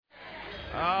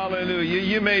Hallelujah.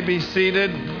 You may be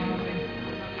seated.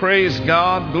 Praise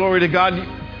God. Glory to God.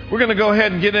 We're going to go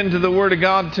ahead and get into the Word of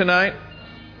God tonight.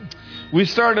 We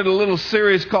started a little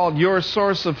series called Your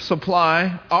Source of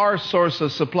Supply, Our Source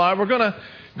of Supply. We're going to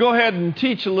go ahead and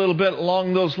teach a little bit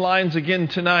along those lines again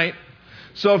tonight.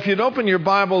 So if you'd open your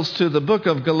Bibles to the book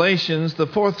of Galatians, the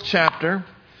 4th chapter,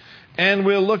 and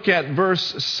we'll look at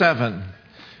verse 7.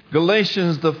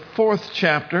 Galatians, the 4th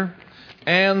chapter,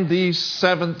 and the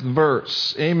 7th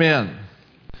verse. Amen.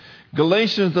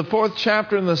 Galatians, the 4th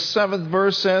chapter, and the 7th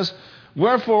verse says,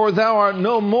 "Wherefore thou art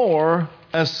no more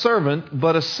a servant,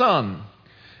 but a son.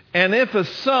 And if a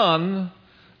son,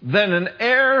 then an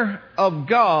heir of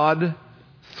God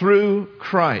through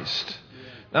Christ."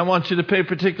 Now, I want you to pay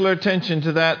particular attention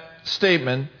to that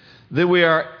statement, that we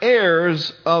are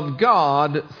heirs of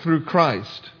God through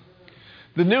Christ.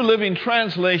 The New Living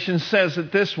Translation says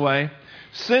it this way: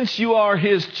 "Since you are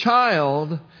His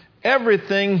child,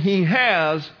 everything He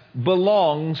has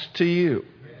belongs to you."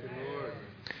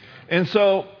 And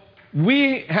so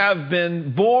we have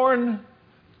been born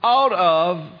out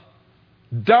of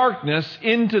darkness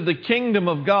into the kingdom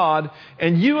of God,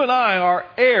 and you and I are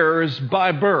heirs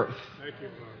by birth.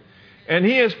 And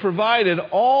He has provided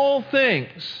all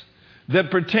things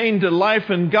that pertain to life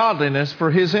and godliness for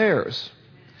His heirs.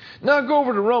 Now go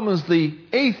over to Romans, the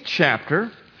 8th chapter,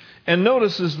 and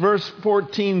notice this verse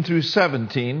 14 through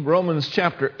 17. Romans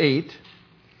chapter 8,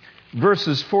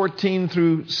 verses 14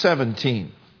 through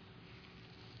 17.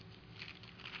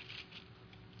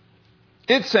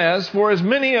 It says, "For as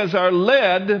many as are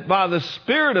led by the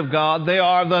Spirit of God, they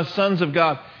are the sons of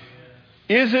God."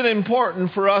 Is it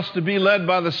important for us to be led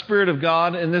by the Spirit of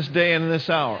God in this day and in this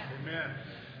hour? Amen.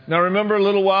 Now remember, a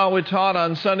little while we taught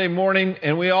on Sunday morning,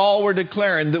 and we all were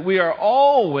declaring that we are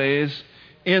always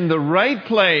in the right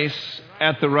place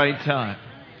at the right time.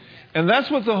 And that's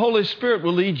what the Holy Spirit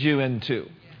will lead you into.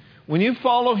 When you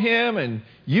follow Him and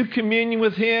you commune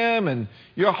with Him and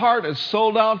your heart is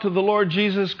sold out to the Lord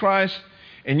Jesus Christ,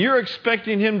 and you're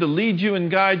expecting Him to lead you and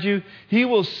guide you, He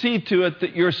will see to it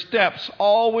that your steps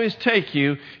always take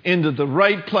you into the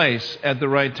right place at the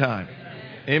right time.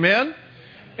 Amen?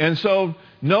 And so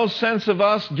no sense of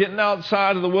us getting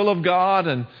outside of the will of God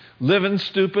and living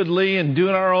stupidly and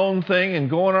doing our own thing and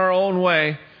going our own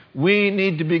way. We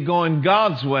need to be going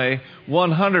God's way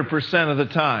 100% of the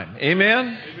time.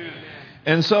 Amen? Amen.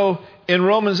 And so in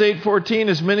Romans 8:14,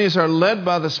 as many as are led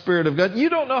by the Spirit of God, you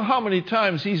don't know how many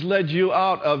times He's led you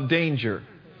out of danger.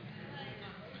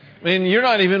 I mean, you're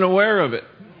not even aware of it.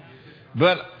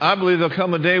 But I believe there'll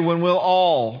come a day when we'll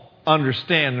all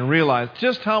understand and realize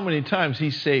just how many times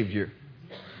He saved you.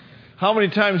 How many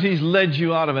times He's led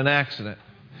you out of an accident.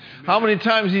 How many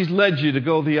times He's led you to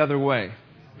go the other way.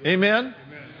 Amen?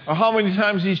 Or how many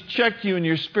times He's checked you in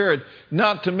your spirit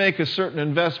not to make a certain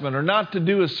investment or not to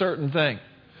do a certain thing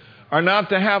or not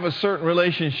to have a certain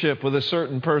relationship with a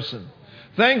certain person.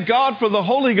 Thank God for the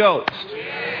Holy Ghost.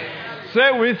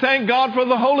 Say, we thank God for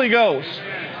the Holy Ghost.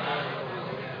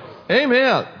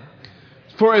 Amen.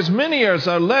 For as many as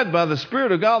are led by the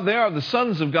Spirit of God, they are the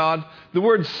sons of God. The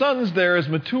word sons there is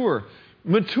mature.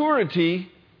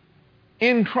 Maturity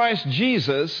in Christ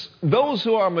Jesus, those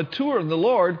who are mature in the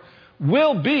Lord,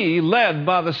 will be led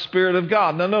by the Spirit of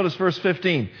God. Now notice verse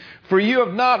 15. "For you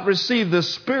have not received the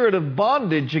spirit of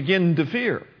bondage again to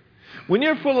fear." When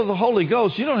you're full of the Holy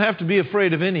Ghost, you don't have to be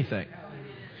afraid of anything.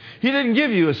 He didn't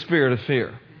give you a spirit of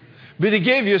fear, but He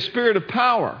gave you a spirit of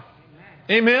power.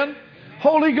 Amen?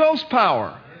 Holy Ghost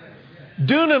power.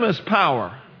 Dunamis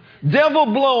power. Devil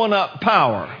blowing up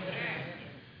power.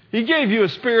 He gave you a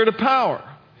spirit of power.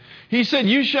 He said,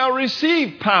 "You shall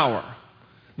receive power."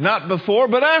 Not before,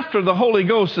 but after the Holy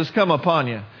Ghost has come upon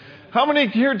you. How many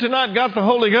here tonight got the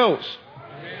Holy Ghost?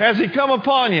 Has He come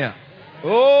upon you?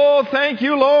 Oh, thank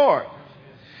you, Lord.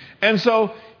 And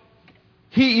so,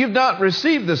 you've not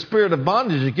received the spirit of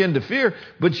bondage again to fear,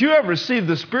 but you have received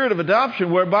the spirit of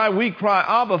adoption, whereby we cry,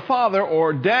 "Abba, Father,"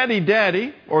 or "Daddy,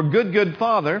 Daddy," or "Good, good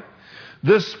Father."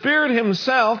 The Spirit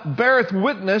Himself beareth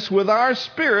witness with our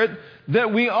spirit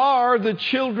that we are the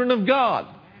children of God.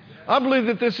 I believe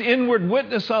that this inward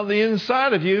witness on the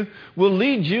inside of you will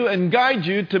lead you and guide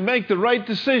you to make the right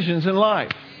decisions in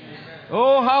life.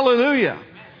 Oh, hallelujah.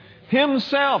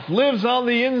 Himself lives on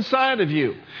the inside of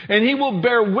you, and He will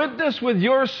bear witness with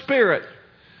your spirit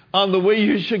on the way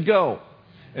you should go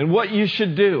and what you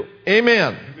should do.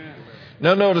 Amen.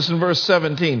 Now notice in verse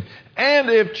 17, "And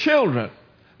if children,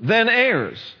 then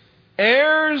heirs,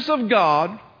 heirs of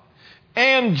God,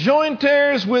 and joint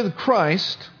heirs with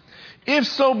Christ, if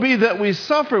so be that we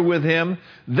suffer with Him,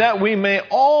 that we may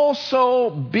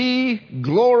also be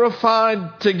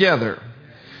glorified together."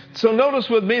 So notice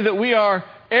with me that we are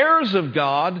heirs of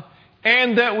God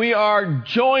and that we are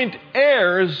joint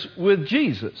heirs with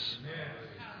Jesus.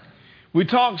 We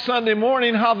talked Sunday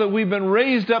morning how that we've been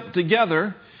raised up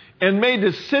together and made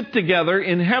to sit together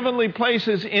in heavenly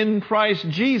places in Christ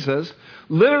Jesus.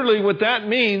 Literally what that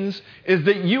means is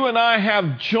that you and I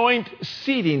have joint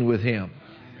seating with Him.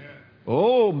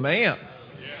 Oh, man.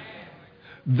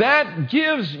 That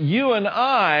gives you and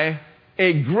I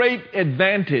a great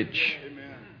advantage.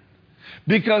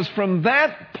 Because from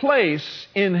that place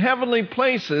in heavenly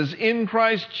places in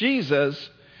Christ Jesus,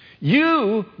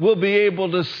 you will be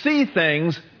able to see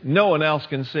things no one else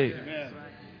can see.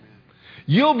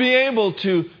 You'll be able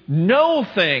to know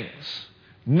things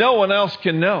no one else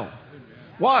can know.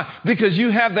 Why? Because you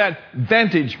have that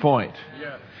vantage point.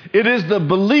 It is the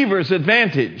believer's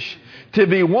advantage to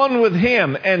be one with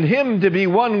Him and Him to be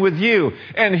one with you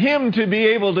and Him to be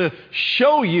able to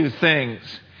show you things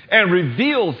and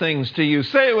reveal things to you.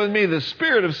 Say it with me, the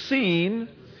spirit of seeing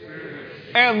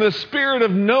and the spirit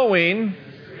of knowing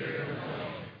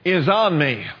is on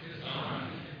me.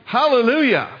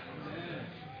 Hallelujah.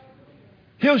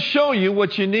 He'll show you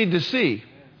what you need to see.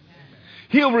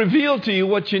 He'll reveal to you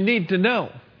what you need to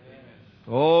know.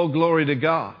 Oh, glory to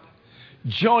God.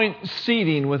 Joint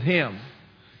seating with Him.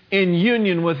 In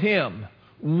union with Him.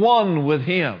 One with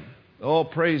Him. Oh,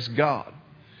 praise God.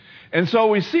 And so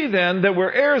we see then that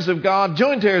we're heirs of God,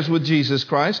 joint heirs with Jesus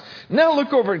Christ. Now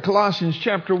look over at Colossians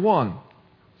chapter 1.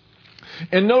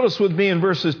 And notice with me in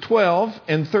verses 12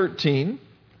 and 13.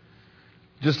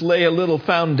 Just lay a little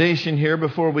foundation here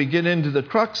before we get into the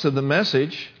crux of the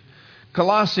message.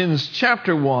 Colossians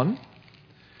chapter 1,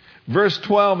 verse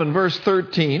 12 and verse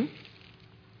 13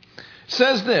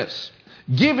 says this: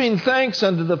 giving thanks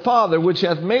unto the Father, which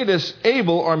hath made us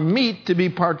able or meet to be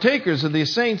partakers of the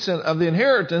saints and of the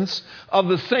inheritance of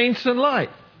the saints in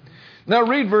light. Now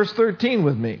read verse 13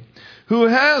 with me. Who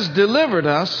has delivered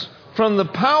us from the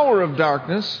power of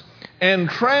darkness and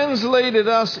translated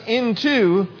us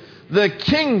into the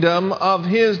kingdom of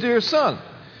His dear Son.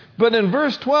 But in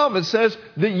verse 12 it says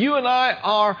that you and I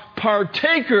are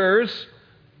partakers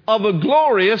of a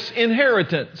glorious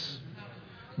inheritance.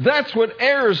 That's what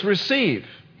heirs receive.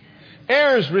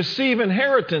 Heirs receive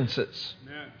inheritances.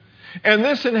 And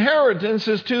this inheritance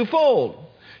is twofold.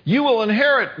 You will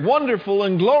inherit wonderful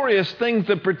and glorious things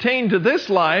that pertain to this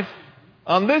life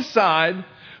on this side.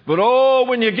 But oh,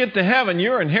 when you get to heaven,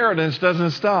 your inheritance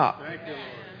doesn't stop.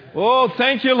 Oh,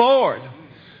 thank you, Lord.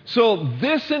 So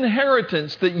this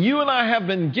inheritance that you and I have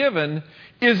been given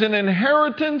is an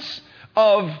inheritance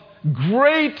of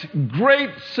great, great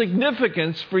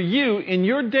significance for you in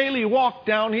your daily walk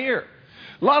down here.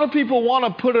 A lot of people want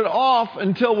to put it off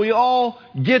until we all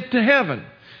get to heaven.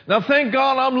 Now, thank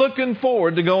God I'm looking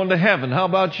forward to going to heaven. How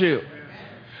about you?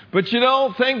 But you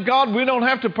know, thank God we don't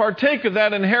have to partake of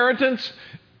that inheritance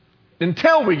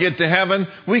until we get to heaven.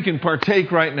 We can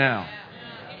partake right now.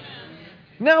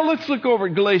 Now let's look over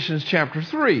at Galatians chapter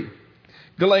 3.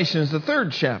 Galatians the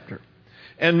 3rd chapter.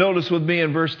 And notice with me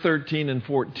in verse 13 and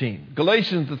 14.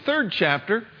 Galatians the 3rd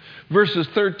chapter, verses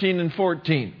 13 and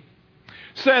 14.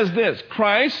 Says this: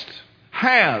 Christ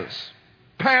has,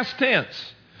 past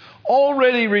tense,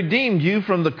 already redeemed you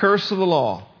from the curse of the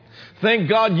law. Thank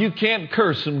God you can't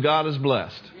curse and God is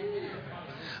blessed.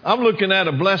 I'm looking at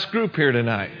a blessed group here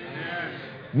tonight.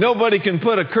 Nobody can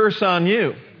put a curse on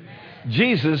you.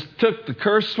 Jesus took the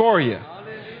curse for you.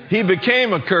 He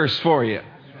became a curse for you.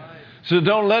 So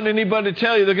don't let anybody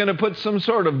tell you they're going to put some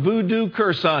sort of voodoo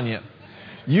curse on you.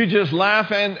 You just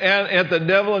laugh at the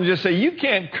devil and just say, you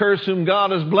can't curse whom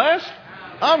God has blessed.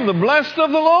 I'm the blessed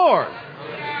of the Lord.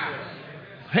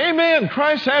 Amen.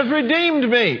 Christ has redeemed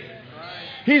me.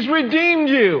 He's redeemed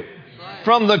you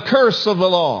from the curse of the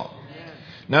law.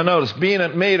 Now notice, being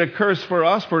it made a curse for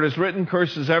us, for it is written,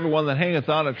 curses everyone that hangeth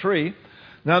on a tree.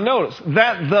 Now notice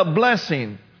that the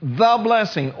blessing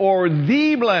or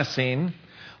the blessing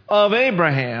of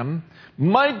Abraham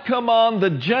might come on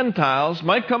the Gentiles,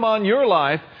 might come on your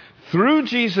life through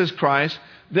Jesus Christ,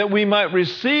 that we might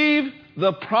receive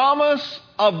the promise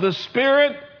of the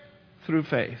Spirit through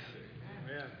faith.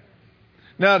 Amen.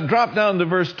 Now drop down to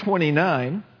verse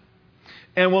 29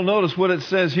 and we'll notice what it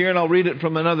says here, and I'll read it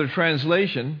from another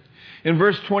translation. In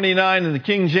verse 29 in the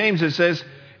King James it says,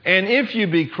 and if you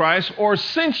be Christ, or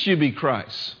since you be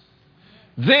Christ,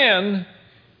 then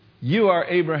you are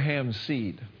Abraham's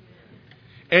seed.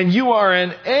 And you are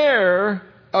an heir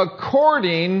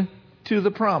according to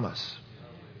the promise.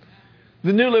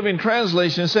 The New Living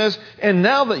Translation says, and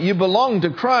now that you belong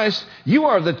to Christ, you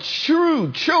are the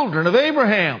true children of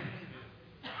Abraham.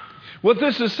 What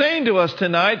this is saying to us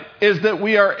tonight is that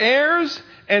we are heirs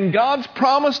And God's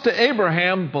promise to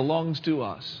Abraham belongs to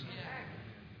us.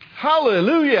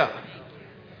 Hallelujah.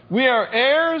 We are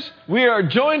heirs, we are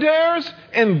joint heirs,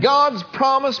 and God's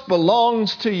promise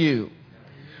belongs to you.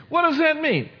 What does that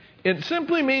mean? It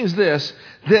simply means this,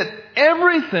 that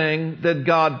everything that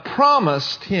God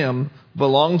promised him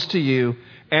belongs to you,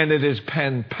 and it has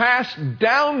been passed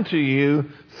down to you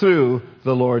through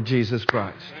the Lord Jesus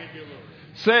Christ.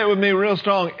 Say it with me real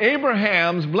strong.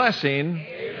 Abraham's blessing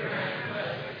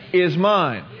is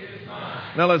mine.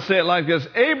 Now let's say it like this.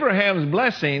 Abraham's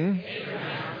blessing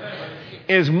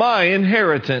is my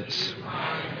inheritance.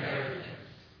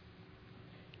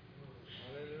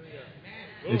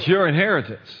 It's your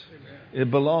inheritance.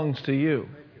 It belongs to you.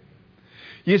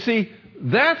 You see,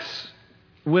 that's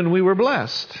when we were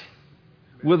blessed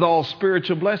with all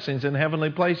spiritual blessings in heavenly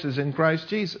places in Christ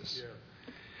Jesus.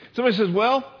 Somebody says,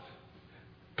 well,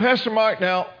 Pastor Mark,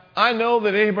 now, I know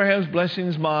that Abraham's blessing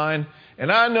is mine,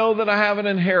 and I know that I have an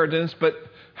inheritance, but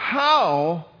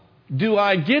how do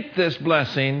I get this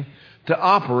blessing to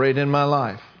operate in my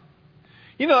life?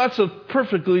 You know, that's a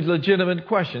perfectly legitimate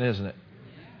question, isn't it?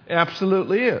 It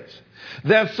absolutely is.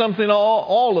 That's something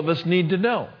all of us need to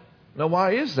know. Now,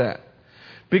 why is that?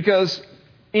 Because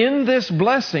in this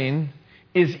blessing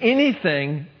is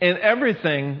anything and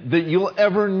everything that you'll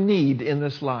ever need in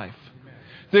this life.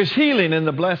 There's healing in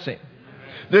the blessing.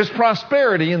 There's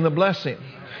prosperity in the blessing.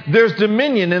 There's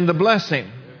dominion in the blessing.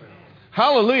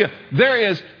 Hallelujah. There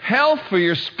is health for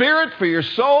your spirit, for your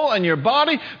soul, and your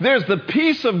body. There's the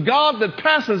peace of God that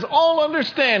passes all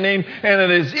understanding, and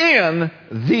it is in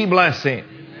the blessing.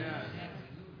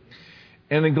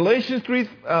 And in Galatians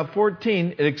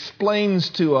 3:14, it explains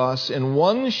to us in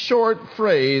one short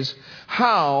phrase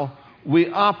how we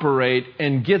operate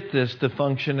and get this to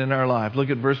function in our life. Look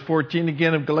at verse 14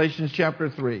 again of Galatians chapter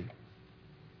 3.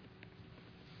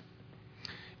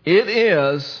 It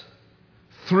is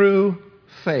through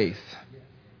faith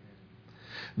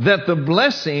that the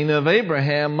blessing of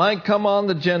Abraham might come on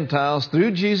the Gentiles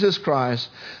through Jesus Christ,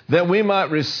 that we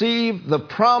might receive the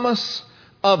promise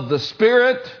of the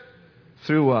Spirit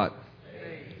through what?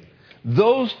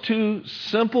 Those two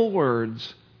simple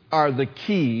words are the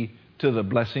key to the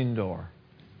blessing door.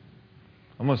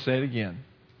 I'm going to say it again.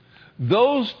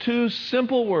 Those two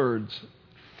simple words,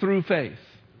 through faith,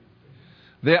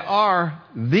 they are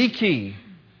the key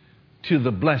to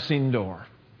the blessing door.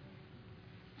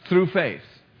 Through faith.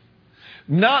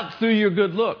 Not through your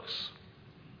good looks.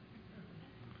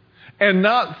 And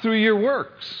not through your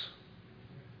works.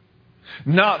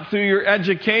 Not through your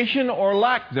education or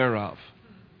lack thereof.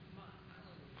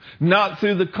 Not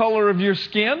through the color of your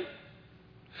skin.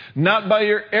 Not by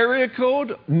your area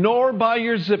code, nor by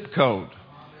your zip code.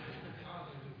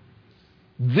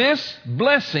 This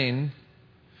blessing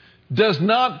does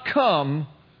not come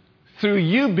through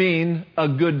you being a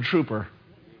good trooper.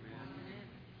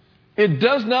 It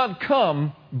does not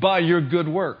come by your good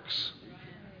works.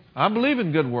 I believe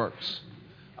in good works.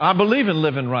 I believe in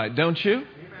living right, don't you?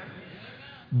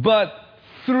 But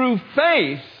through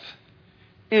faith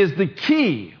is the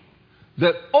key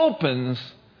that opens,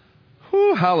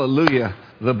 hallelujah,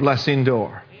 the blessing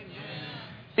door.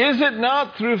 Is it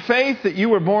not through faith that you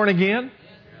were born again?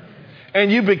 And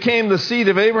you became the seed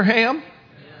of Abraham?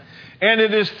 And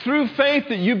it is through faith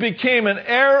that you became an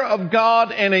heir of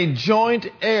God and a joint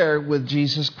heir with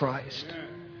Jesus Christ.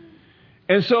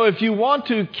 And so if you want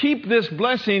to keep this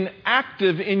blessing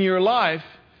active in your life,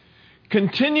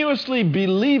 continuously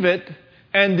believe it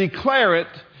and declare it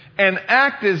and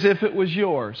act as if it was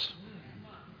yours.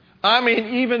 I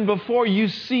mean, even before you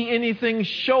see anything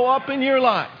show up in your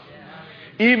life,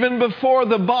 even before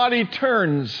the body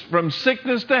turns from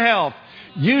sickness to health,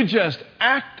 you just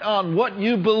act on what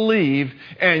you believe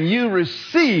and you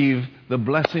receive the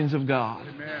blessings of God.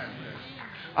 Amen.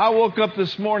 I woke up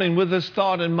this morning with this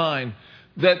thought in mind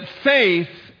that faith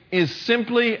is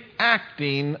simply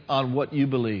acting on what you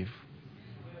believe.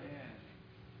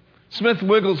 Smith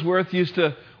Wigglesworth used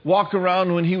to walk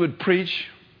around when he would preach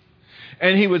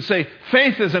and he would say,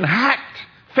 faith is an act.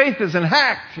 Faith is an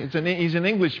act. He's an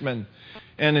Englishman.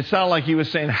 And it sounded like he was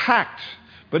saying hacked.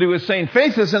 But he was saying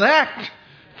faith is an act.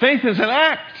 Faith is an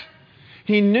act.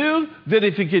 He knew that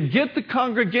if he could get the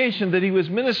congregation that he was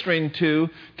ministering to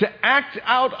act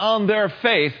out on their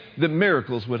faith, that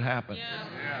miracles would happen.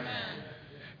 Yeah.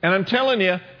 And I'm telling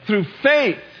you, through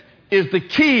faith is the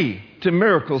key to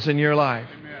miracles in your life.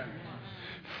 Amen.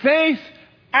 Faith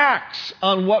acts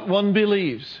on what one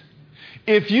believes.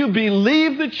 If you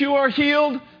believe that you are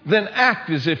healed, then act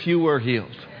as if you were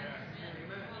healed.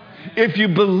 If you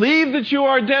believe that you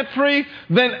are debt-free,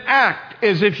 then act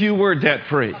as if you were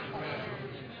debt-free.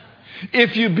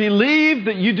 If you believe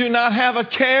that you do not have a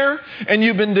care, and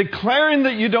you've been declaring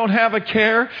that you don't have a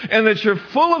care, and that you're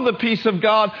full of the peace of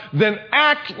God, then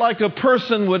act like a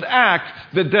person would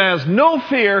act that has no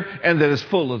fear and that is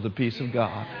full of the peace of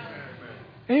God.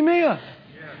 Amen.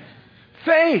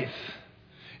 Faith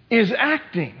is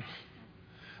acting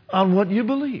on what you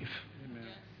believe.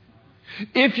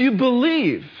 If you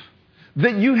believe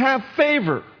that you have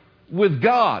favor with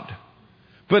God,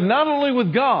 but not only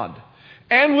with God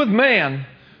and with man,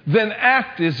 then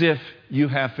act as if you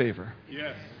have favor.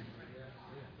 Yes.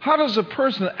 How does a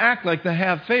person act like they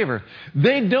have favor?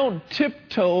 They don't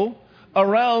tiptoe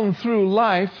around through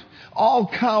life all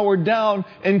cowered down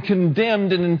and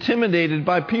condemned and intimidated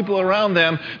by people around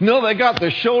them. No, they got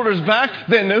their shoulders back.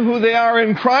 They know who they are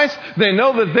in Christ. They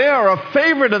know that they are a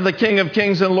favorite of the King of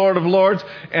Kings and Lord of Lords,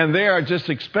 and they are just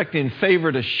expecting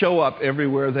favor to show up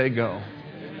everywhere they go.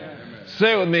 Amen.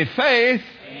 Say it with me. Faith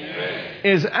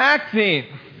is acting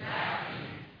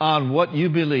on what you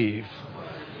believe.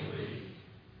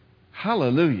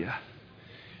 Hallelujah.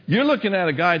 You're looking at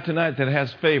a guy tonight that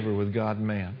has favor with God and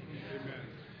man.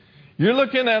 You're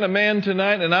looking at a man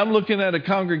tonight, and I'm looking at a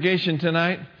congregation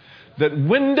tonight, that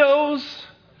windows,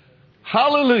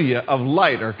 hallelujah, of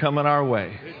light are coming our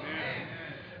way.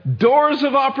 Doors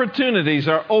of opportunities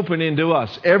are opening to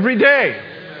us every day.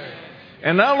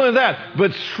 And not only that,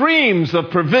 but streams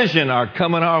of provision are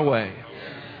coming our way.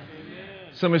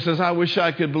 Somebody says, I wish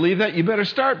I could believe that. You better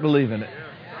start believing it.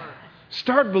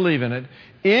 Start believing it.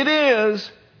 It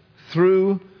is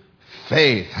through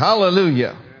faith.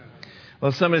 Hallelujah.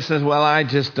 Well, somebody says, well, I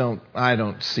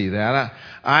don't see that.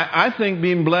 I think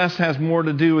being blessed has more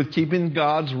to do with keeping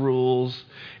God's rules.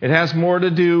 It has more to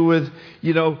do with,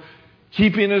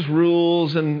 keeping His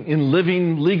rules and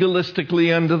living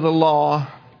legalistically under the law.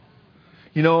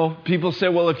 People say,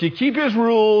 well, if you keep His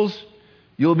rules,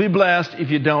 you'll be blessed.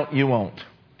 If you don't, you won't.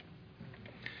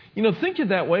 Thinking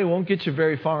that way won't get you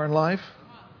very far in life.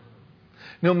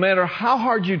 No matter how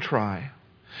hard you try,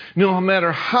 no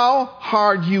matter how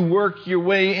hard you work your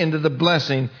way into the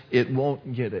blessing, it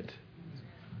won't get it.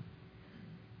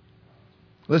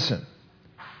 Listen,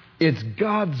 it's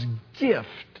God's gift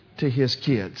to His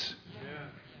kids.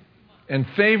 And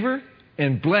favor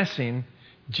and blessing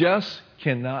just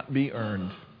cannot be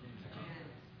earned.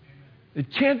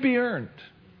 It can't be earned.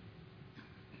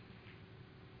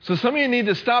 So some of you need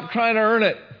to stop trying to earn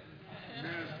it.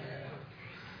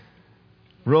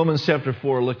 Romans chapter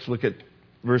 4, let's look at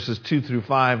verses 2 through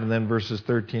 5 and then verses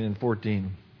 13 and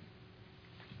 14.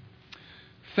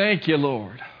 Thank you,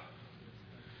 Lord.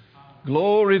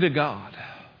 Glory to God.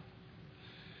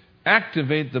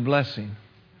 Activate the blessing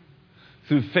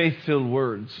through faith-filled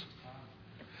words.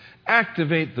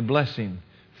 Activate the blessing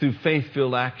through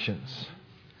faith-filled actions.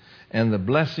 And the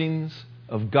blessings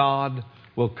of God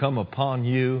will come upon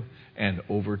you and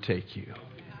overtake you.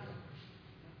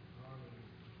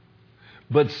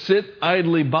 But sit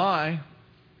idly by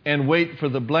and wait for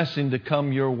the blessing to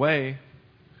come your way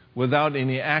without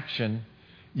any action.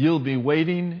 You'll be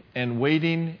waiting and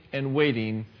waiting and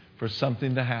waiting for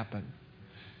something to happen.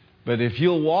 But if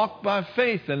you'll walk by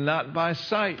faith and not by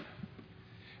sight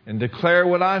and declare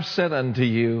what I've said unto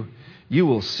you, you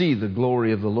will see the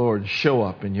glory of the Lord show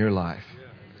up in your life.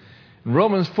 In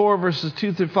Romans 4 verses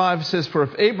 2 through 5 says, for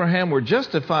if Abraham were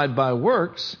justified by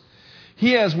works,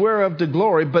 he has whereof to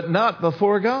glory, but not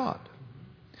before God.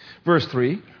 Verse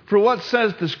 3, for what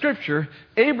says the Scripture,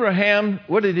 Abraham,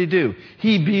 what did he do?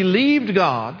 He believed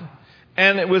God,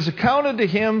 and it was accounted to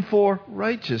him for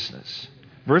righteousness.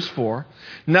 Verse 4,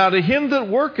 now to him that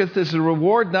worketh is a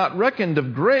reward not reckoned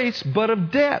of grace, but of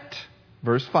debt.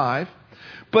 Verse 5,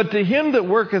 but to him that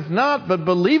worketh not, but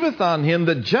believeth on him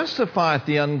that justifieth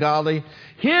the ungodly,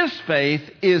 his faith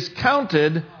is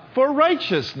counted for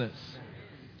righteousness.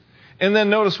 And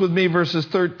then notice with me verses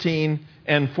 13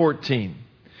 and 14.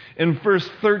 In verse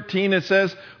 13 it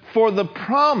says, for the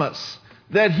promise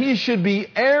that he should be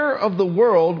heir of the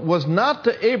world was not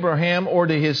to Abraham or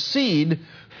to his seed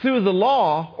through the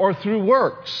law or through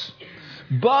works,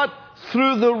 but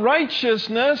through the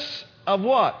righteousness of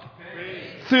what?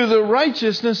 Faith. Through the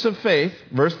righteousness of faith.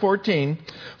 Verse 14,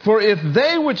 for if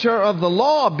they which are of the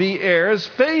law be heirs,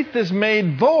 faith is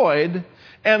made void,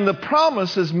 and the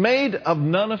promise is made of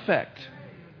none effect.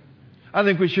 I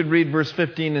think we should read verse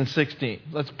 15 and 16.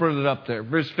 Let's put it up there.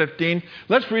 Verse 15.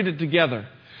 Let's read it together.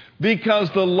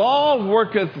 Because the law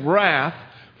worketh wrath,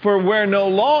 for where no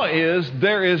law is,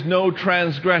 there is no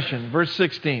transgression. Verse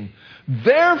 16.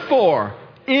 Therefore,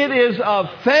 it is of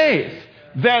faith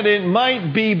that it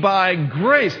might be by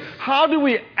grace. How do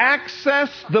we access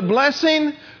the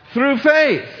blessing? Through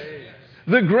faith.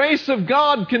 The grace of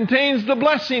God contains the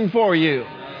blessing for you.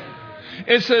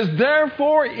 It says,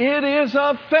 therefore it is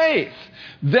of faith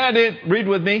that it, read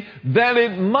with me, that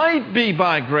it might be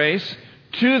by grace,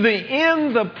 to the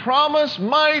end the promise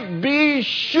might be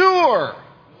sure.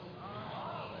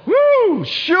 Woo!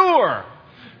 Sure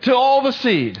to all the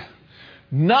seed.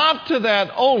 Not to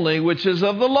that only which is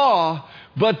of the law,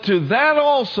 but to that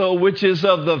also which is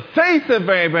of the faith of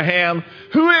Abraham,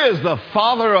 who is the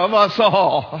father of us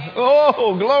all.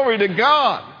 Oh, glory to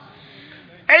God.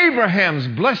 Abraham's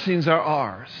blessings are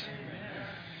ours.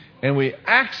 And we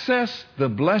access the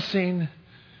blessing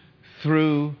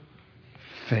through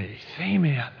faith.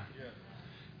 Amen.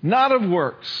 Not of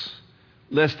works,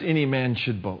 lest any man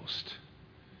should boast.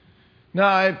 Now,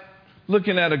 I'm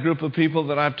looking at a group of people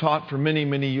that I've taught for many,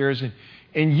 many years,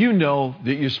 and you know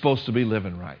that you're supposed to be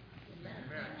living right.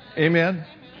 Amen?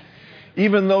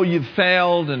 Even though you've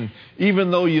failed, and even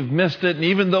though you've missed it, and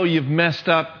even though you've messed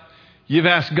up, you've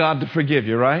asked God to forgive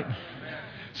you, right?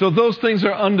 So those things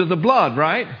are under the blood,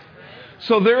 right?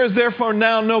 So there is therefore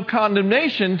now no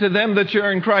condemnation to them that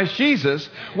are in Christ Jesus.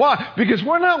 Why? Because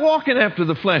we're not walking after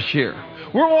the flesh here.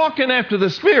 We're walking after the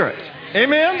Spirit.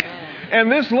 Amen?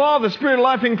 And this law of the Spirit of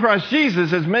life in Christ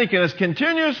Jesus is making us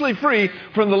continuously free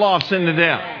from the law of sin and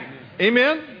death.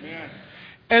 Amen?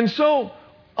 And so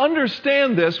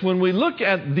understand this. When we look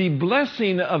at the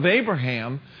blessing of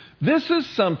Abraham, this is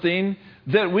something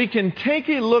that we can take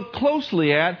a look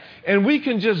closely at, and we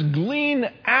can just glean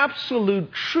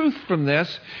absolute truth from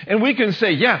this, and we can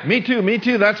say, yeah, me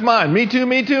too, that's mine, me too,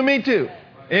 me too, me too.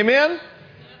 Amen?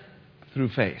 Through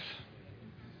faith.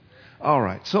 All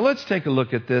right, so let's take a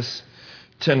look at this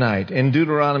tonight in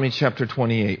Deuteronomy chapter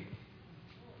 28.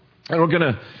 And we're going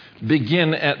to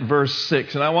begin at verse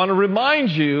 6. And I want to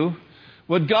remind you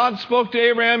what God spoke to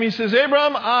Abraham. He says,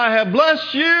 Abraham, I have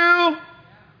blessed you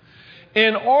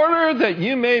in order that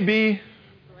you may be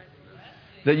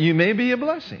a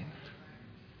blessing.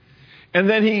 And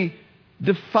then he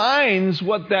defines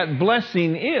what that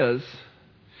blessing is.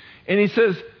 And he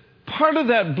says, part of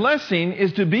that blessing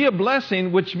is to be a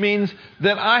blessing, which means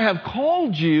that I have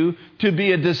called you to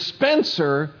be a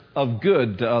dispenser of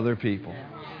good to other people.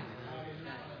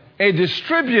 A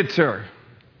distributor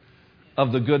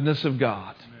of the goodness of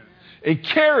God. A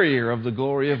carrier of the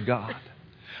glory of God.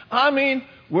 I mean,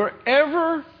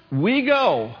 wherever we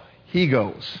go, He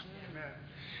goes.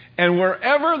 And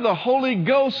wherever the Holy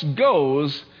Ghost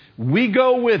goes, we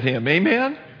go with Him.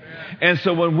 Amen? And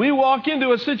so when we walk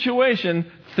into a situation,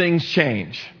 things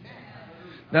change.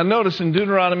 Now notice in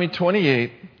Deuteronomy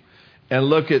 28, and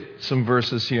look at some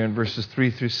verses here in verses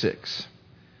 3 through 6.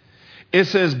 It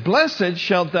says, blessed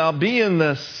shalt thou be in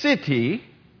the city,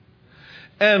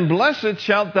 and blessed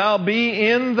shalt thou be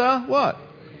in the what?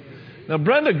 Now,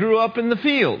 Brenda grew up in the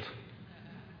field.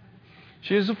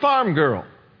 She was a farm girl.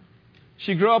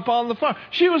 She grew up on the farm.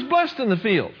 She was blessed in the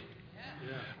field.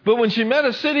 But when she met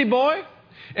a city boy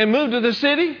and moved to the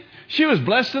city, she was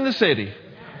blessed in the city.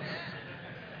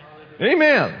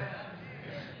 Amen.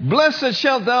 Blessed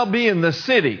shalt thou be in the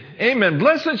city. Amen.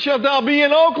 Blessed shalt thou be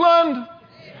in Oakland.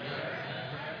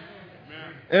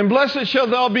 And blessed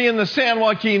shalt thou be in the San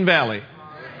Joaquin Valley.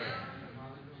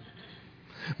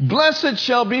 Blessed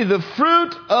shall be the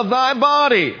fruit of thy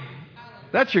body.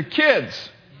 That's your kids.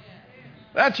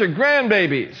 That's your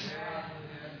grandbabies.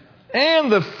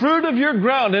 And the fruit of your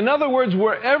ground. In other words,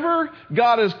 wherever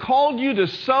God has called you to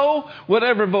sow,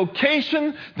 whatever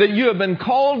vocation that you have been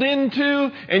called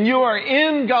into, and you are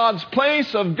in God's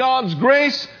place of God's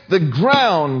grace, the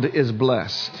ground is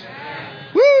blessed.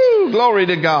 Woo! Glory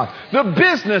to God. The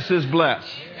business is blessed.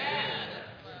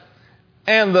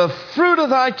 And the fruit of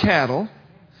thy cattle,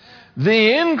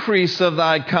 the increase of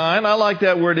thy kind. I like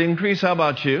that word increase. How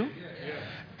about you?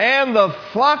 And the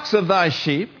flocks of thy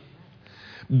sheep.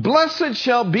 Blessed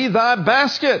shall be thy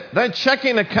basket, thy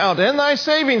checking account, and thy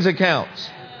savings accounts.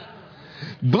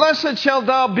 Blessed shalt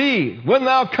thou be when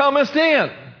thou comest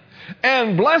in.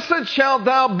 And blessed shalt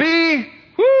thou be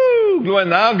when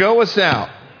thou goest out.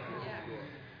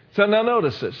 So now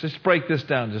notice this. Let's break this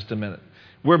down just a minute.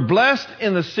 We're blessed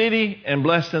in the city and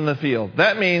blessed in the field.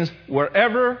 That means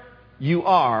wherever you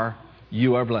are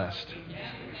blessed.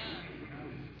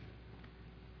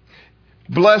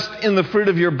 Blessed in the fruit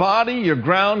of your body, your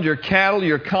ground, your cattle,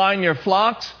 your kine, your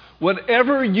flocks.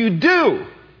 Whatever you do,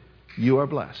 you are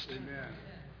blessed.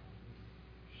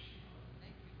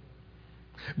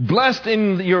 Blessed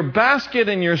in your basket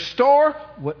and your store.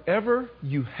 Whatever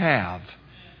you have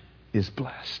is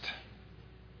blessed.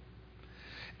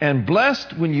 And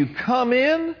blessed when you come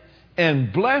in,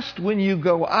 and blessed when you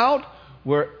go out.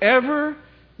 Wherever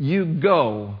you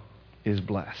go is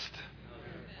blessed.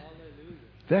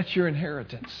 That's your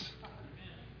inheritance.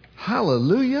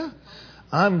 Hallelujah.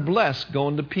 I'm blessed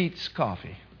going to Pete's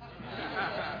Coffee.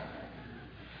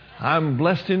 I'm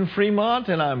blessed in Fremont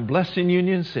and I'm blessed in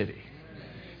Union City.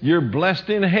 You're blessed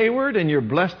in Hayward and you're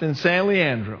blessed in San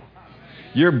Leandro.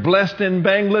 You're blessed in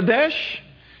Bangladesh.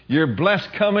 You're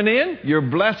blessed coming in. You're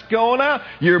blessed going out.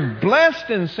 You're blessed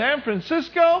in San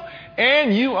Francisco.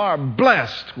 And you are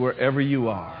blessed wherever you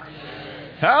are.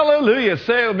 Hallelujah.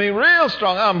 Say it with me real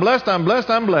strong. I'm blessed, I'm blessed,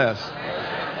 I'm blessed.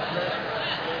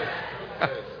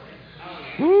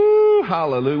 Woo,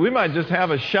 hallelujah. We might just have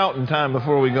a shouting time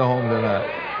before we go home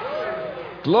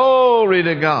tonight. Glory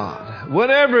to God.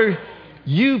 Whatever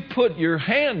you put your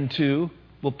hand to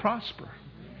will prosper.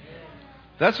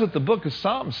 That's what the book of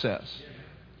Psalms says.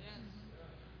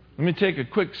 Let me take a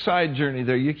quick side journey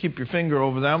there. You keep your finger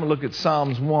over there. I'm going to look at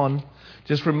Psalms 1.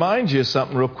 Just remind you of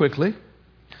something real quickly.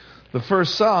 The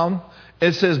first Psalm,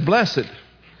 it says, blessed.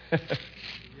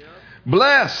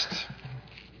 Blessed.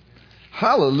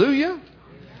 Hallelujah.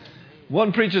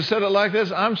 One preacher said it like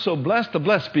this, I'm so blessed, the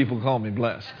blessed people call me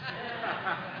blessed.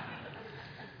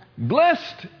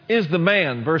 Blessed is the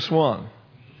man, verse 1,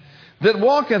 that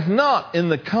walketh not in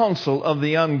the counsel of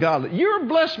the ungodly. You're a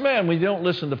blessed man when you don't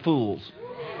listen to fools.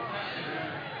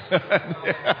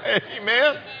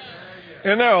 Amen.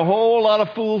 And there are a whole lot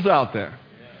of fools out there.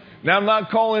 Now, I'm not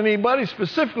calling anybody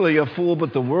specifically a fool,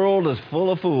 but the world is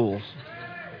full of fools.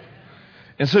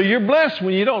 And so you're blessed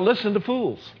when you don't listen to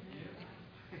fools.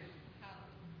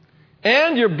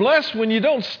 And you're blessed when you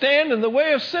don't stand in the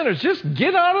way of sinners. Just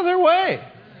get out of their way.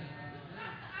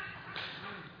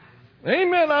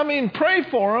 Amen. I mean, pray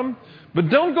for them, but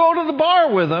don't go to the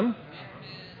bar with them.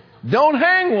 Don't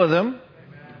hang with them.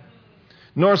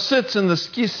 Nor sits in the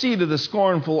seat of the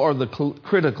scornful or the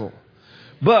critical.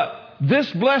 But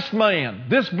this blessed man,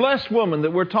 this blessed woman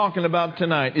that we're talking about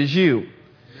tonight is you.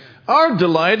 Our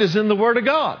delight is in the Word of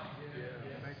God.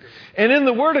 And in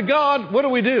the Word of God, what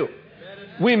do?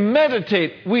 We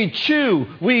meditate, we chew,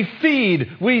 we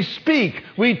feed, we speak,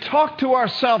 we talk to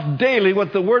ourselves daily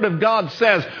what the Word of God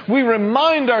says. We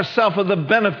remind ourselves of the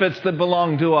benefits that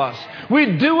belong to us.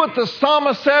 We do what the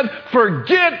psalmist said,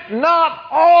 forget not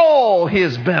all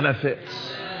His benefits.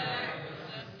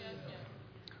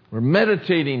 We're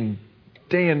meditating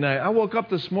day and night. I woke up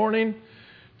this morning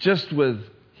just with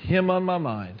Him on my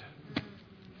mind.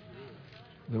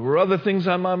 There were other things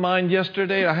on my mind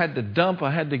yesterday I had to dump, I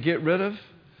had to get rid of.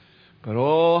 But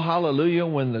oh, hallelujah,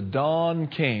 when the dawn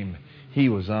came, He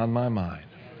was on my mind.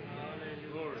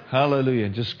 Hallelujah.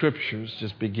 Just scriptures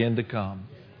just begin to come.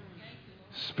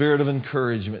 Spirit of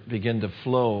encouragement begin to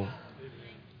flow.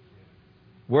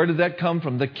 Where did that come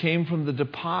from? That came from the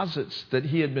deposits that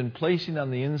He had been placing on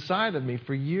the inside of me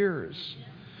for years.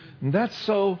 And that's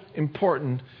so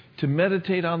important to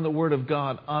meditate on the Word of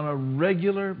God on a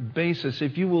regular basis.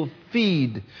 If you will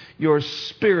feed your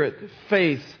spirit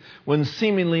faith when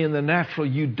seemingly in the natural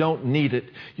you don't need it,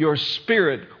 your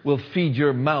spirit will feed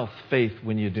your mouth faith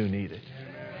when you do need it.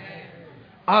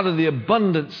 Out of the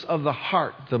abundance of the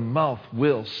heart, the mouth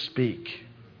will speak.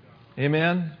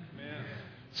 Amen?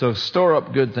 So store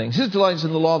up good things. His delight is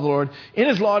in the law of the Lord. In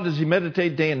His law does he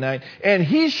meditate day and night. And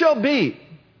he shall be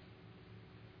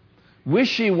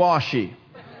wishy-washy.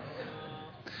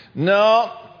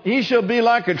 No, he shall be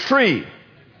like a tree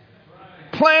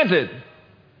planted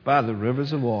by the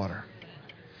rivers of water.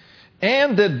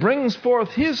 And that brings forth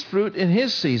his fruit in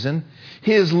his season.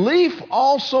 His leaf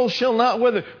also shall not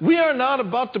wither. We are not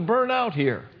about to burn out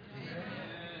here.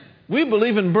 We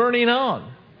believe in burning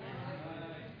on.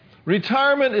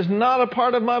 Retirement is not a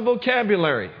part of my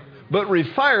vocabulary, but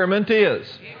refirement is.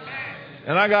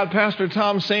 And I got Pastor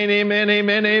Tom saying amen,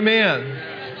 amen, amen.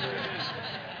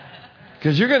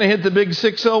 Because you're going to hit the big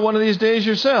 6-0 one of these days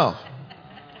yourself.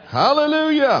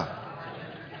 Hallelujah.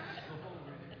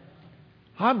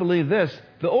 I believe this.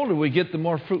 The older we get, the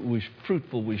more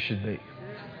fruitful we should be.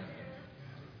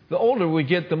 The older we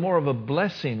get, the more of a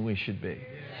blessing we should be.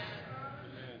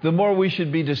 The more we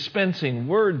should be dispensing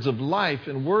words of life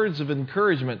and words of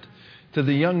encouragement to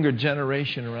the younger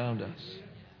generation around us.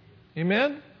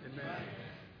 Amen?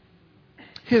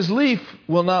 His leaf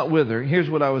will not wither. Here's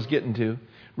what I was getting to.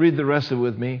 Read the rest of it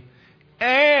with me.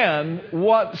 And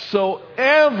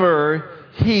whatsoever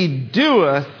he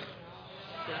doeth,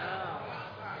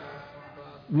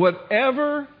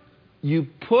 whatever you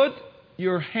put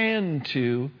your hand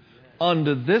to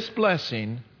under this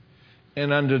blessing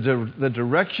and under the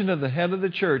direction of the head of the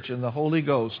church and the Holy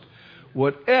Ghost,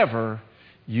 whatever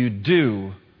you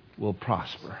do will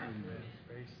prosper.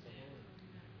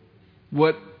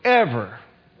 Whatever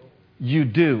you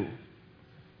do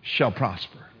shall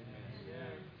prosper.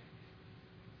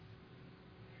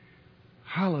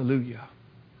 Hallelujah.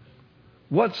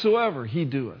 Whatsoever he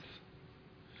doeth,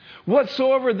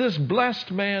 whatsoever this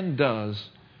blessed man does,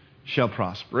 shall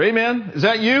prosper. Amen? Is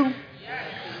that you? Yes.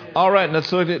 All right, let's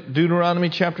look at Deuteronomy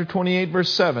chapter 28,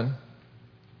 verse 7.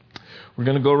 We're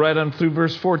going to go right on through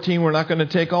verse 14. We're not going to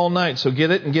take all night, so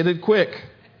get it and get it quick.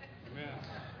 Amen.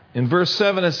 In verse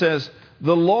 7 it says,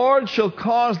 the Lord shall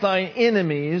cause thy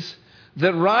enemies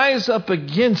that rise up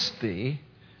against thee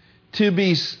to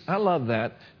be, I love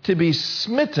that, to be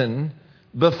smitten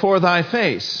before thy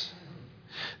face.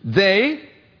 They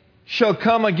shall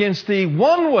come against thee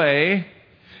one way,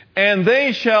 and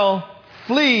they shall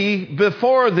flee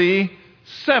before thee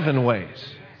 7 ways.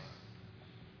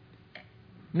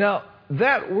 Now,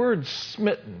 that word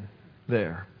smitten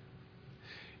there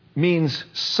means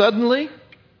suddenly,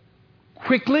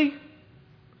 quickly,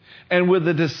 and with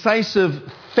a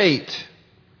decisive fate,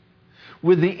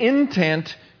 with the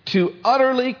intent to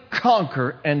utterly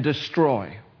conquer and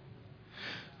destroy.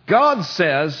 God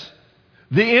says,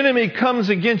 the enemy comes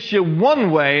against you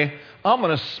one way, I'm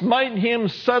going to smite him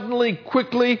suddenly,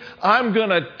 quickly. I'm going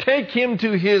to take him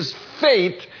to his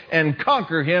fate and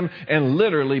conquer him and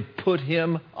literally put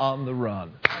him on the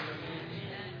run.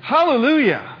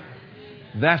 Hallelujah.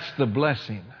 That's the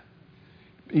blessing.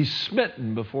 He's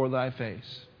smitten before thy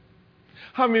face.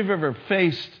 How many of you have ever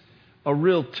faced a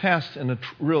real test and a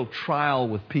real trial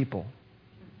with people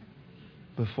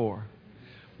before?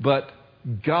 But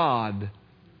God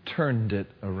turned it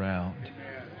around.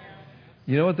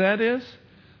 You know what that is?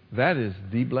 That is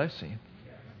the blessing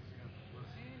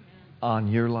on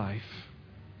your life.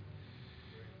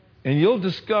 And you'll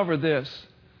discover this,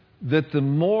 that the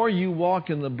more you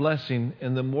walk in the blessing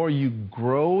and the more you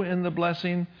grow in the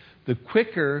blessing, the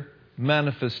quicker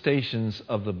manifestations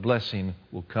of the blessing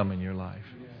will come in your life.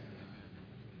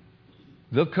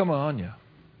 They'll come on you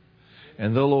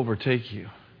and they'll overtake you.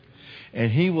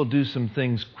 And He will do some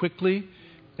things quickly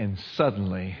and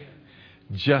suddenly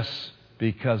just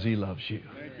because He loves you.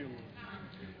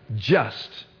 Just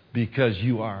because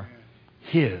you are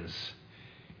His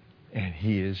and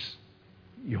He is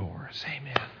yours.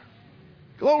 Amen.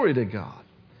 Glory to God.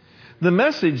 The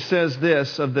Message says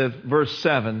this of the verse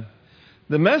 7.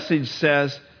 The Message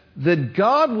says that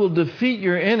God will defeat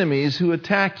your enemies who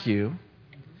attack you.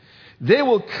 They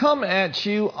will come at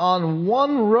you on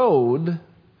one road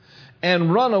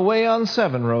and run away on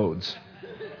 7 roads.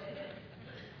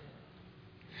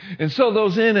 And so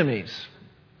those enemies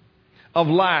of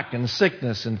lack and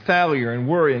sickness and failure and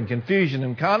worry and confusion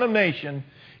and condemnation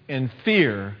and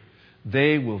fear,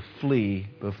 they will flee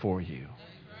before you.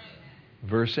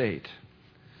 Verse 8.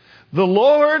 The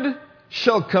Lord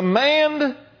shall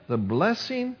command the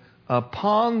blessing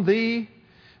upon thee.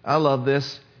 I love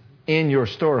this. In your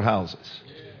storehouses.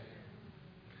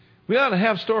 We ought to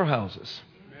have storehouses.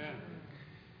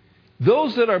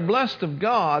 Those that are blessed of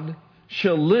God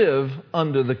shall live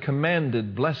under the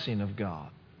commanded blessing of God.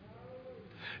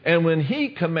 And when He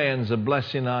commands a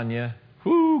blessing on you,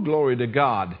 whoo, glory to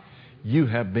God, you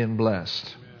have been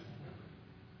blessed.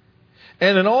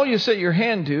 And in all you set your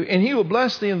hand to, and He will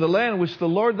bless thee in the land which the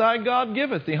Lord thy God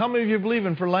giveth thee. How many of you are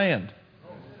believing for land?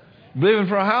 Believing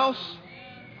for a house?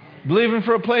 Believing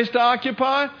for a place to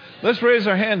occupy? Let's raise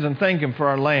our hands and thank Him for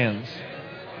our lands.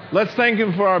 Let's thank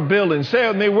Him for our buildings. Say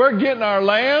with me, we're getting our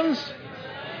lands.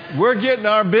 We're getting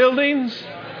our buildings.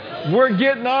 We're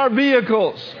getting our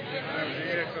vehicles.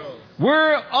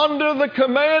 We're under the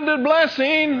commanded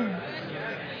blessing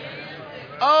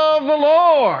of the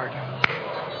Lord.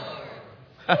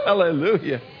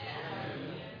 Hallelujah.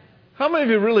 How many of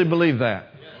you really believe that?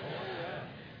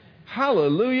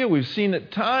 Hallelujah. We've seen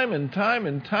it time and time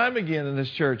and time again in this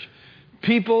church.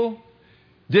 People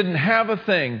didn't have a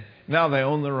thing. Now they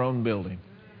own their own building.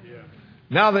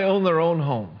 Now they own their own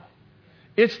home.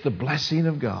 It's the blessing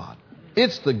of God.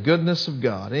 It's the goodness of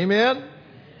God. Amen?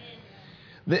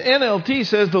 The NLT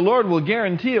says the Lord will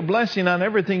guarantee a blessing on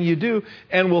everything you do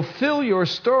and will fill your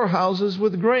storehouses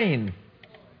with grain.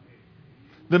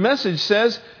 The Message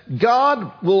says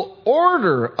God will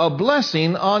order a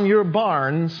blessing on your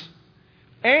barns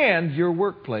and your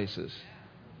workplaces.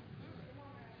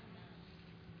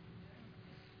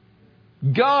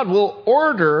 God will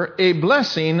order a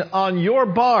blessing on your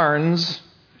barns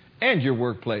and your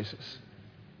workplaces.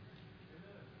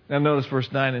 Now notice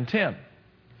verse 9 and 10.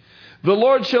 The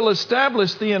Lord shall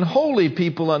establish thee an holy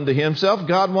people unto Himself.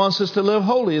 God wants us to live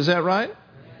holy. Is that right?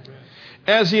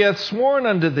 As He hath sworn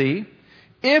unto thee,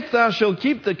 if thou shalt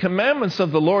keep the commandments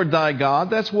of the Lord thy God,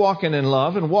 that's walking in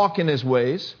love and walk in His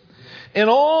ways, and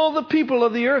all the people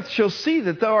of the earth shall see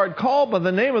that thou art called by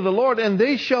the name of the Lord, and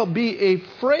they shall be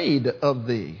afraid of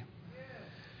thee.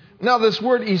 Now, this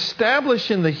word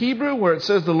establish in the Hebrew, where it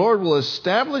says the Lord will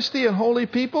establish thee a holy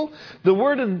people, the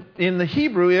word in the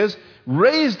Hebrew is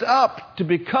raised up to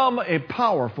become a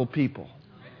powerful people.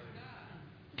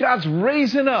 God's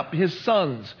raising up His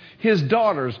sons, His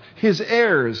daughters, His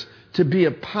heirs to be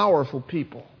a powerful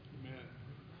people.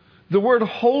 The word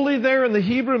holy there in the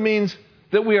Hebrew means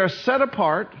that we are set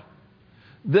apart,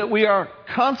 that we are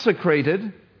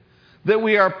consecrated, that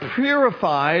we are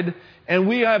purified, and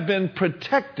we have been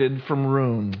protected from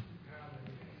ruin.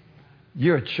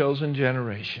 You're a chosen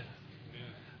generation,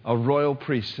 a royal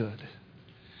priesthood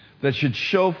that should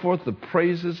show forth the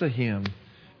praises of Him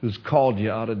who's called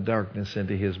you out of darkness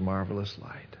into His marvelous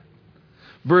light.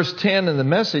 Verse 10 in the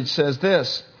Message says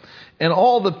this, and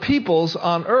all the peoples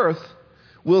on earth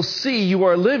will see you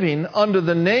are living under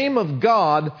the name of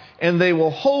God, and they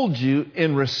will hold you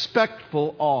in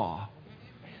respectful awe.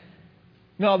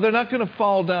 No, they're not going to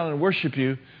fall down and worship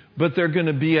you, but they're going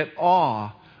to be at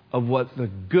awe of what the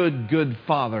good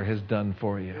Father has done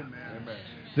for you. Amen.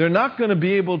 They're not going to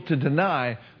be able to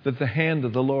deny that the hand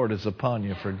of the Lord is upon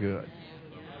you for good.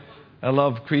 I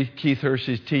love Keith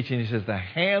Hershey's teaching. He says, the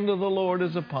hand of the Lord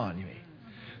is upon me.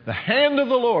 The hand of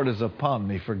the Lord is upon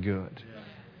me for good.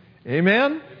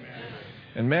 Amen?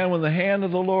 And man, when the hand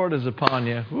of the Lord is upon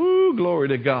you, whoo, glory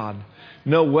to God,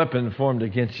 no weapon formed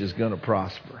against you is going to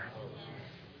prosper.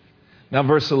 Now,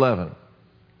 verse 11.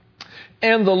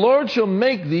 And the Lord shall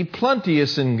make thee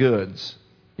plenteous in goods.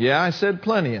 Yeah, I said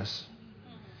plenteous.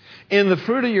 In the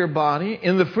fruit of your body,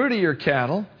 in the fruit of your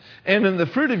cattle, and in the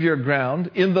fruit of your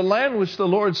ground, in the land which the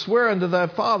Lord sware unto thy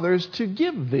fathers to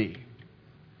give thee.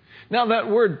 Now, that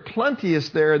word plenteous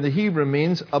there in the Hebrew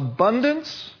means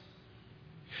abundance.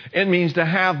 It means to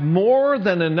have more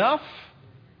than enough.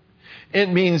 It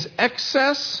means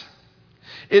excess.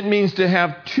 It means to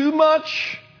have too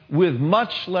much with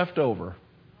much left over.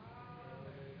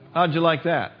 How'd you like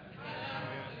that?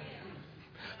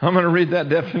 I'm going to read that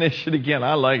definition again.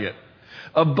 I like it.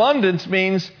 Abundance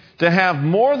means to have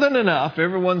more than enough.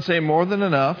 Everyone say more than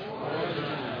enough.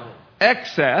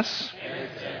 Excess.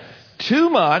 Too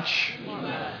much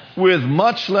with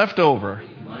much left over.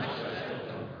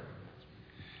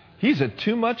 He's a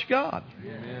too much God.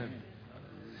 Amen.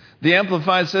 The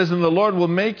Amplified says, and the Lord will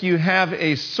make you have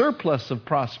a surplus of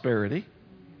prosperity.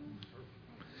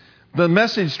 The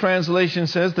Message translation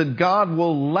says that God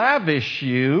will lavish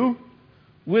you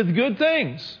with good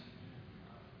things.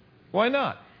 Why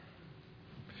not?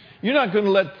 You're not going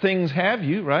to let things have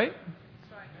you, right?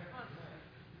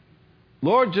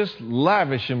 Lord, just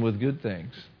lavish Him with good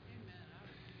things.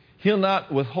 He'll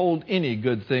not withhold any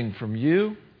good thing from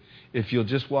you if you'll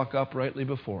just walk uprightly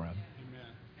before Him.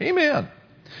 Amen.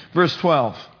 Verse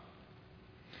 12.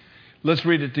 Let's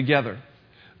read it together.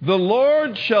 The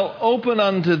Lord shall open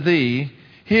unto thee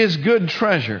His good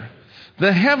treasure,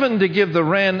 the heaven to give the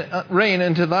rain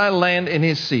into thy land in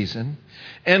his season,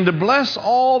 and to bless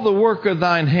all the work of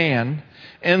thine hand,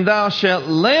 and thou shalt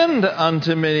lend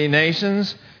unto many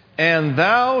nations, and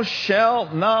thou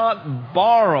shalt not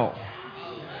borrow.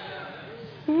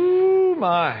 Ooh,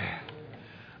 my.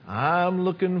 I'm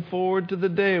looking forward to the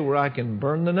day where I can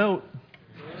burn the note.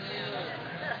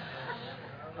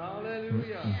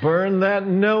 Burn that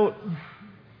note.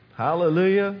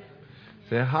 Hallelujah.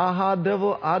 Say, ha ha,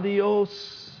 devil,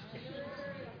 adios.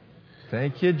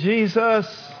 Thank you, Jesus.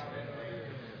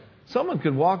 Someone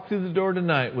could walk through the door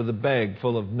tonight with a bag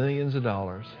full of millions of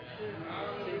dollars.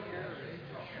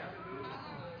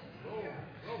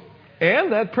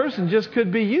 And that person just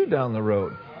could be you down the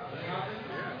road.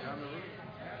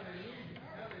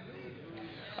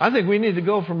 I think we need to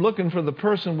go from looking for the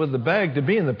person with the bag to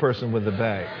being the person with the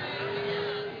bag.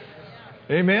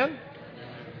 Amen?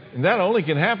 And that only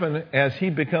can happen as He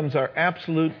becomes our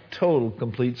absolute, total,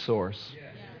 complete source.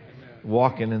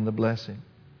 Walking in the blessing.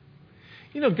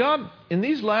 You know, God, in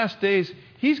these last days,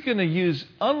 He's going to use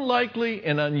unlikely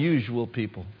and unusual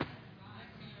people.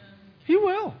 He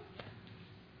will.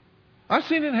 I've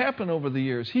seen it happen over the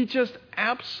years. He just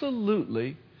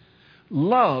absolutely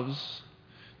loves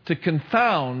to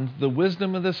confound the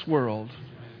wisdom of this world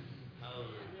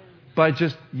by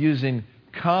just using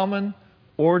common,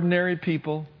 ordinary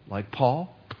people like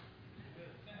Paul,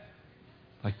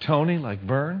 like Tony, like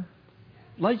Vern,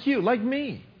 like you, like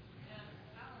me.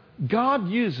 God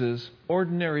uses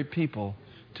ordinary people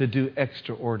to do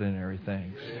extraordinary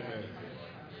things.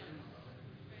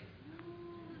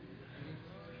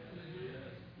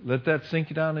 Let that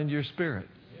sink down into your spirit.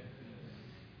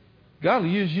 God will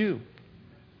use you.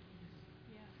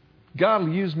 God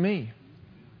will use me.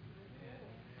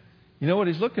 You know what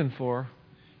He's looking for?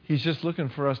 He's just looking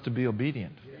for us to be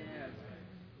obedient.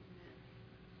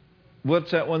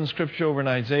 What's that one scripture over in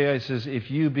Isaiah? It says,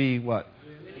 if you be what?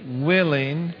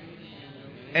 Willing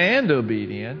and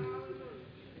obedient,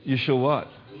 you shall what?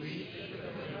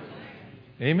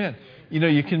 Amen. You know,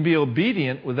 you can be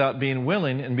obedient without being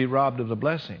willing and be robbed of the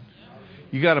blessing.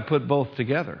 You got to put both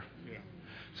together.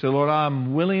 So, Lord,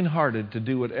 I'm willing-hearted to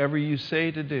do whatever you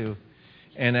say to do.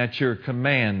 And at your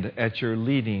command, at your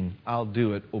leading, I'll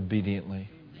do it obediently.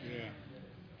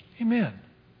 Amen.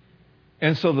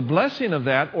 And so the blessing of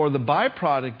that, or the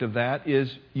byproduct of that,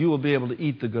 is you will be able to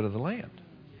eat the good of the land.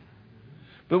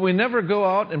 But we never go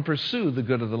out and pursue the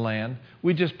good of the land.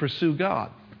 We just pursue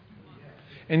God.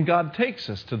 And God takes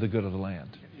us to the good of the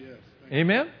land.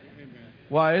 Amen?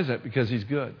 Why is that? Because He's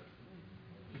good.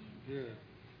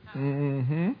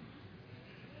 Mm-hmm.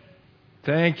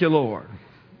 Thank you, Lord.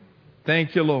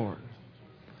 Thank you, Lord.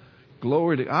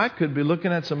 Glory to God. I could be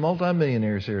looking at some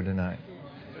multimillionaires here tonight.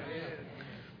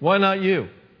 Why not you?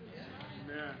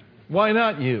 Why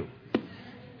not you?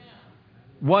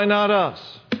 Why not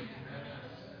us?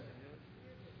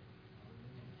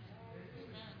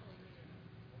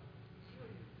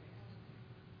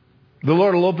 The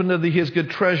Lord will open to thee His good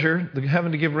treasure, the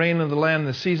heaven to give rain in the land in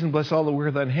the season. Bless all the work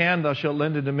of thine hand. Thou shalt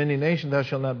lend to many nations. Thou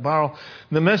shalt not borrow.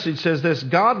 The message says this: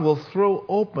 God will throw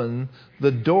open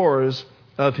the doors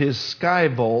of His sky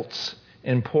vaults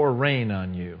and pour rain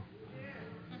on you.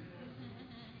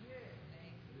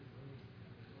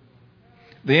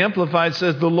 The Amplified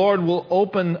says, the Lord will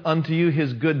open unto you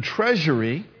His good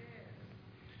treasury.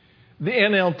 The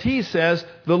NLT says,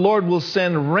 the Lord will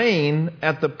send rain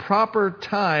at the proper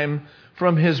time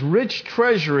from His rich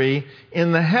treasury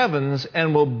in the heavens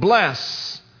and will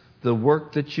bless the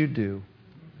work that you do.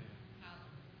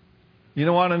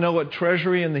 You want to know what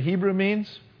treasury in the Hebrew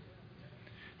means?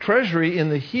 Treasury in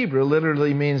the Hebrew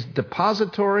literally means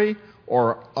depository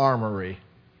or armory.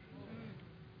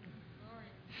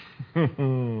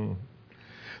 The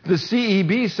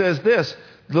CEB says this: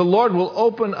 the Lord will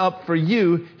open up for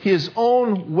you His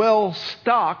own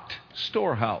well-stocked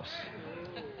storehouse.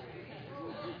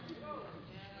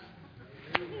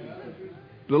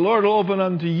 The Lord will open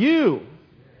unto you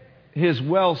His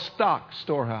well-stocked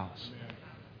storehouse.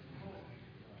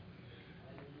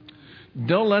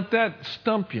 Don't let that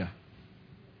stump you.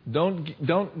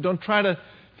 Don't try to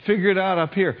figure it out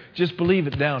up here. Just believe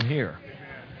it down here.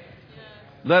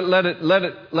 Let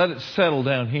it settle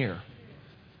down here.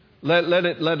 Let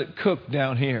it cook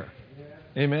down here.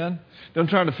 Amen? Don't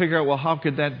try to figure out, well, how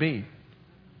could that be?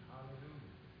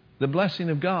 The blessing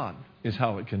of God is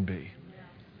how it can be.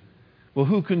 Well,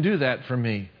 who can do that for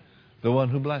me? The one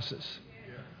who blesses.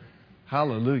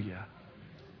 Hallelujah.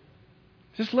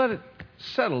 Just let it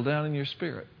settle down in your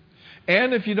spirit.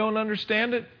 And if you don't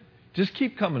understand it, just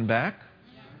keep coming back.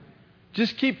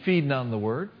 Just keep feeding on the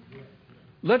Word.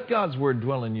 Let God's Word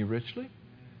dwell in you richly.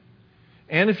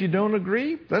 And if you don't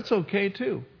agree, that's okay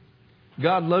too.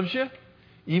 God loves you,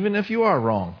 even if you are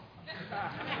wrong.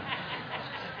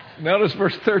 Notice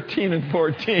verse 13 and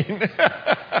 14.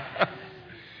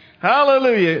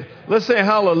 Hallelujah. Let's say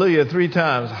hallelujah 3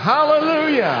 times.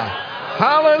 Hallelujah.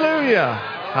 Hallelujah.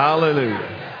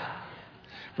 Hallelujah.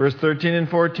 Verse 13 and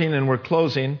 14, and we're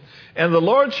closing. And the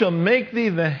Lord shall make thee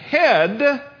the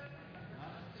head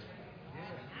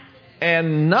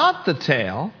and not the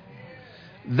tail.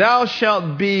 Thou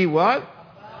shalt be what?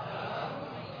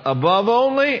 Above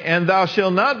only, and thou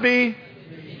shalt not be.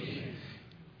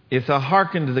 If thou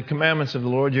hearken to the commandments of the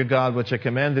Lord your God, which I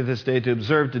command thee this day to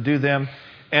observe, to do them,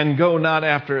 and go not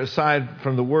after aside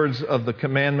from the words of the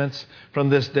commandments from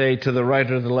this day to the right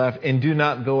or the left, and do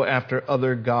not go after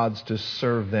other gods to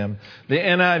serve them. The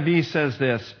NIV says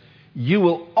this: you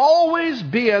will always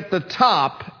be at the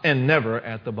top and never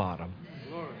at the bottom.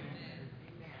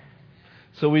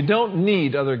 So we don't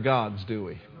need other gods, do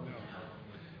we?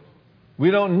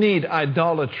 We don't need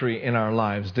idolatry in our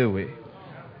lives, do we?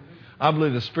 I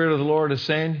believe the Spirit of the Lord is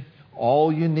saying,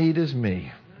 all you need is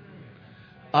me.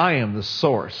 I am the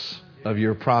source of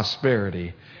your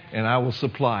prosperity, and I will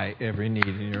supply every need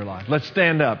in your life. Let's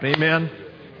stand up. Amen.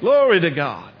 Glory to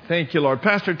God. Thank you, Lord.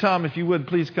 Pastor Tom, if you would,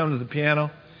 please come to the piano.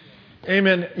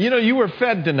 Amen. You were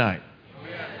fed tonight.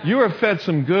 You were fed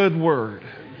some good word.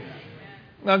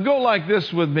 Now go like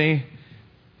this with me.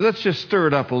 Let's just stir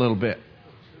it up a little bit.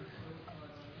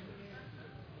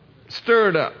 Stir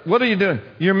it up. What are you doing?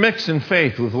 You're mixing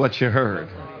faith with what you heard.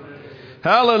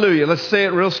 Hallelujah. Let's say it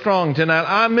real strong tonight.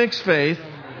 I mix faith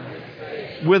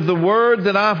with the word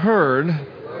that I've heard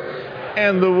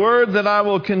and the word that I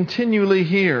will continually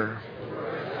hear.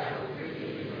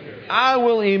 I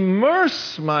will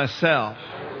immerse myself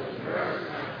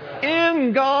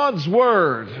in God's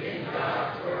word.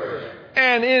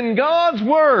 And in God's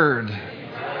Word,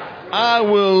 I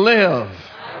will live.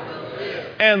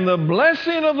 And the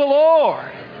blessing of the Lord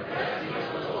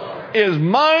is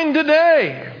mine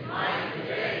today.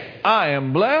 I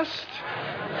am blessed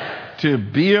to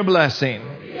be a blessing.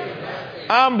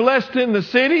 I'm blessed in the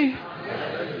city.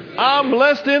 I'm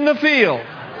blessed in the field.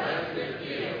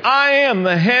 I am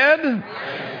the head.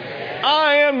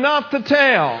 I am not the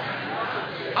tail.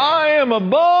 I am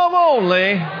above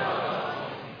only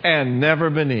and never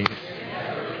beneath.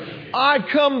 I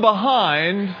come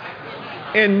behind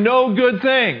in no good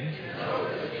thing.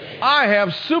 I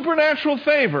have supernatural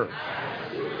favor.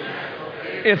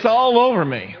 It's all over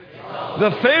me.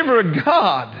 The favor of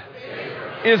God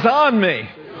is on me,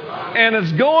 and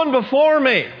it's going before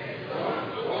me.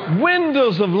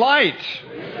 Windows of light,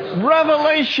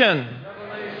 revelation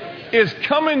is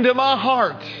coming to my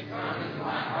heart.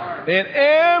 And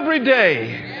every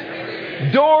day,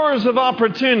 doors of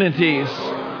opportunities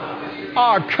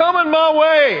are coming my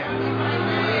way.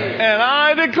 And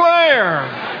I declare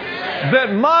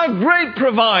that my great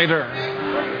provider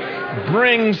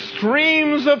brings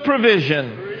streams of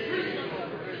provision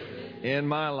in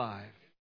my life.